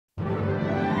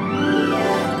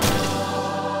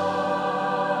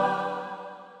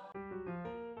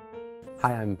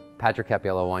Hi, I'm Patrick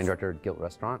Cappiello, wine director at GILT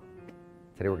Restaurant.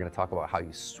 Today we're going to talk about how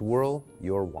you swirl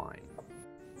your wine.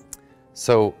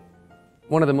 So,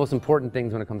 one of the most important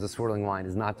things when it comes to swirling wine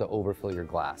is not to overfill your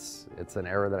glass. It's an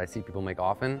error that I see people make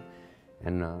often,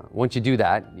 and once you do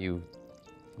that, you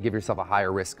give yourself a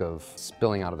higher risk of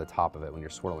spilling out of the top of it when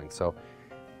you're swirling. So,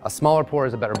 a smaller pour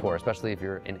is a better pour, especially if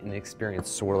you're an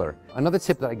inexperienced swirler. Another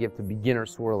tip that I give to beginner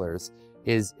swirlers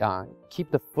is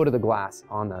keep the foot of the glass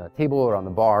on the table or on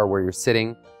the bar where you're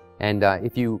sitting, and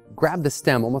if you grab the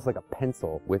stem almost like a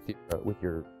pencil with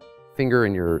your finger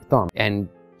and your thumb and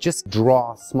just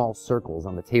draw small circles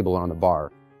on the table or on the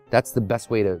bar, that's the best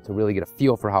way to really get a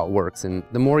feel for how it works. And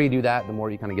the more you do that, the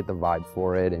more you kind of get the vibe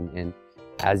for it, and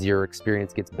as your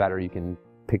experience gets better, you can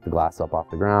pick the glass up off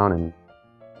the ground, and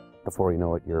before you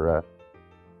know it, you're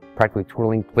practically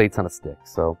twirling plates on a stick.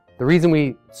 So the reason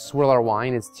we swirl our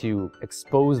wine is to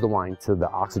expose the wine to the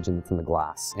oxygen that's in the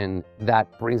glass, and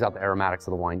that brings out the aromatics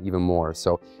of the wine even more.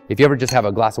 So if you ever just have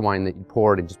a glass of wine that you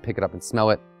poured and just pick it up and smell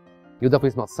it, you'll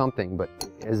definitely smell something, but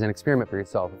as an experiment for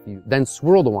yourself, if you then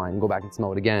swirl the wine and go back and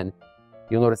smell it again,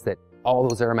 you'll notice that all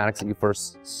those aromatics that you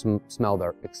first smelled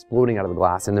are exploding out of the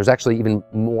glass, and there's actually even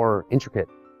more intricate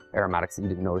aromatics that you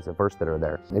didn't notice at first that are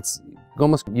there. It's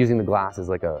almost using the glass as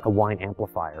like a wine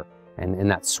amplifier,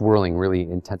 and that swirling really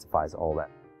intensifies all that.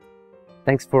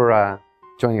 Thanks for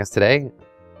joining us today.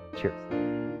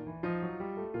 Cheers.